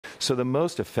So the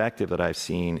most effective that I've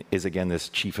seen is, again, this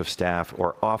chief of staff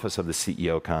or office of the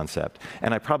CEO concept.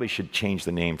 And I probably should change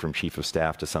the name from chief of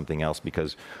staff to something else,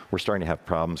 because we're starting to have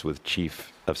problems with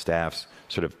chief of staffs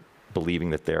sort of believing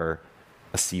that they're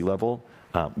a C-level,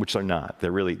 which they're not.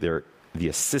 They're the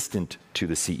assistant to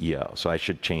the CEO. So I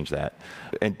should change that.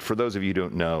 And for those of you who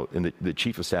don't know, in the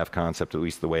chief of staff concept, at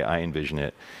least the way I envision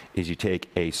it, is you take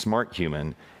a smart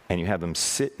human and you have them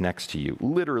sit next to you,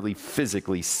 literally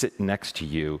physically sit next to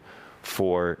you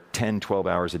for 10, 12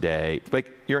 hours a day, like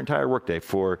your entire workday,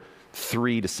 for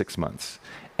 3 to 6 months.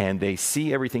 And they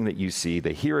see everything that you see,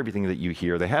 they hear everything that you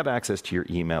hear, they have access to your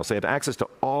emails, they have access to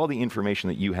all the information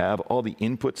that you have, all the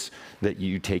inputs that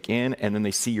you take in, and then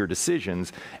they see your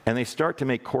decisions, and they start to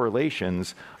make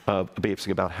correlations of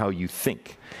basically about how you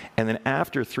think. And then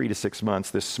after 3 to 6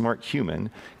 months, this smart human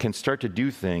can start to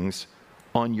do things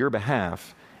on your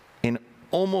behalf in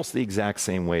almost the exact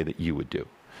same way that you would do,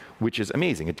 which is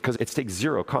amazing because it takes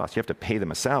zero cost. You have to pay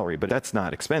them a salary, but that's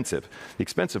not expensive. The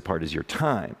expensive part is your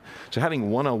time. So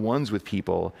having one-on-ones with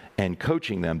people and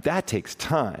coaching them, that takes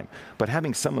time. But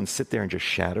having someone sit there and just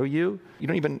shadow you, you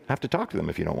don't even have to talk to them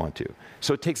if you don't want to.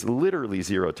 So it takes literally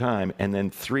zero time, and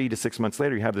then 3 to 6 months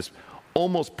later, you have this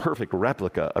almost perfect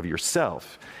replica of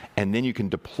yourself, and then you can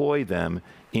deploy them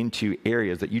into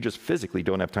areas that you just physically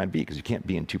don't have time to be, because you can't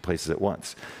be in 2 places at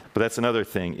once. But that's another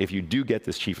thing. If you do get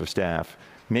this chief of staff,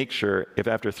 make sure if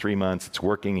after 3 months it's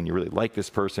working and you really like this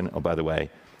person, oh, by the way,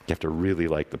 you have to really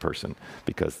like the person,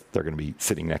 because they're going to be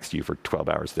sitting next to you for 12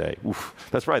 hours a day. Oof,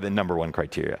 that's probably the #1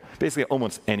 criteria. Basically,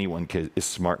 almost anyone is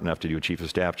smart enough to do a chief of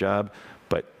staff job,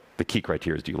 but the key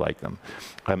criteria is, do you like them?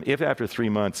 If after 3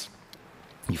 months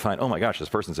you find, oh my gosh, this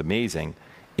person's amazing,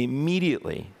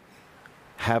 immediately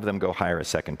have them go hire a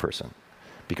second person.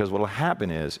 Because what will happen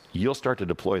is you'll start to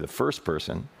deploy the first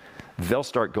person, they'll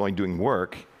start doing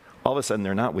work, all of a sudden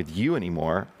they're not with you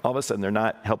anymore, all of a sudden they're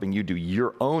not helping you do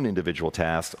your own individual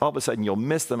tasks, all of a sudden you'll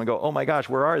miss them and go, oh my gosh,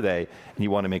 where are they? And you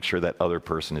want to make sure that other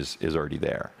person is already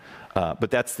there.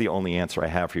 But that's the only answer I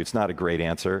have for you. It's not a great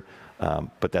answer,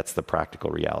 but that's the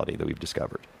practical reality that we've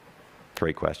discovered.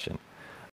 Great question.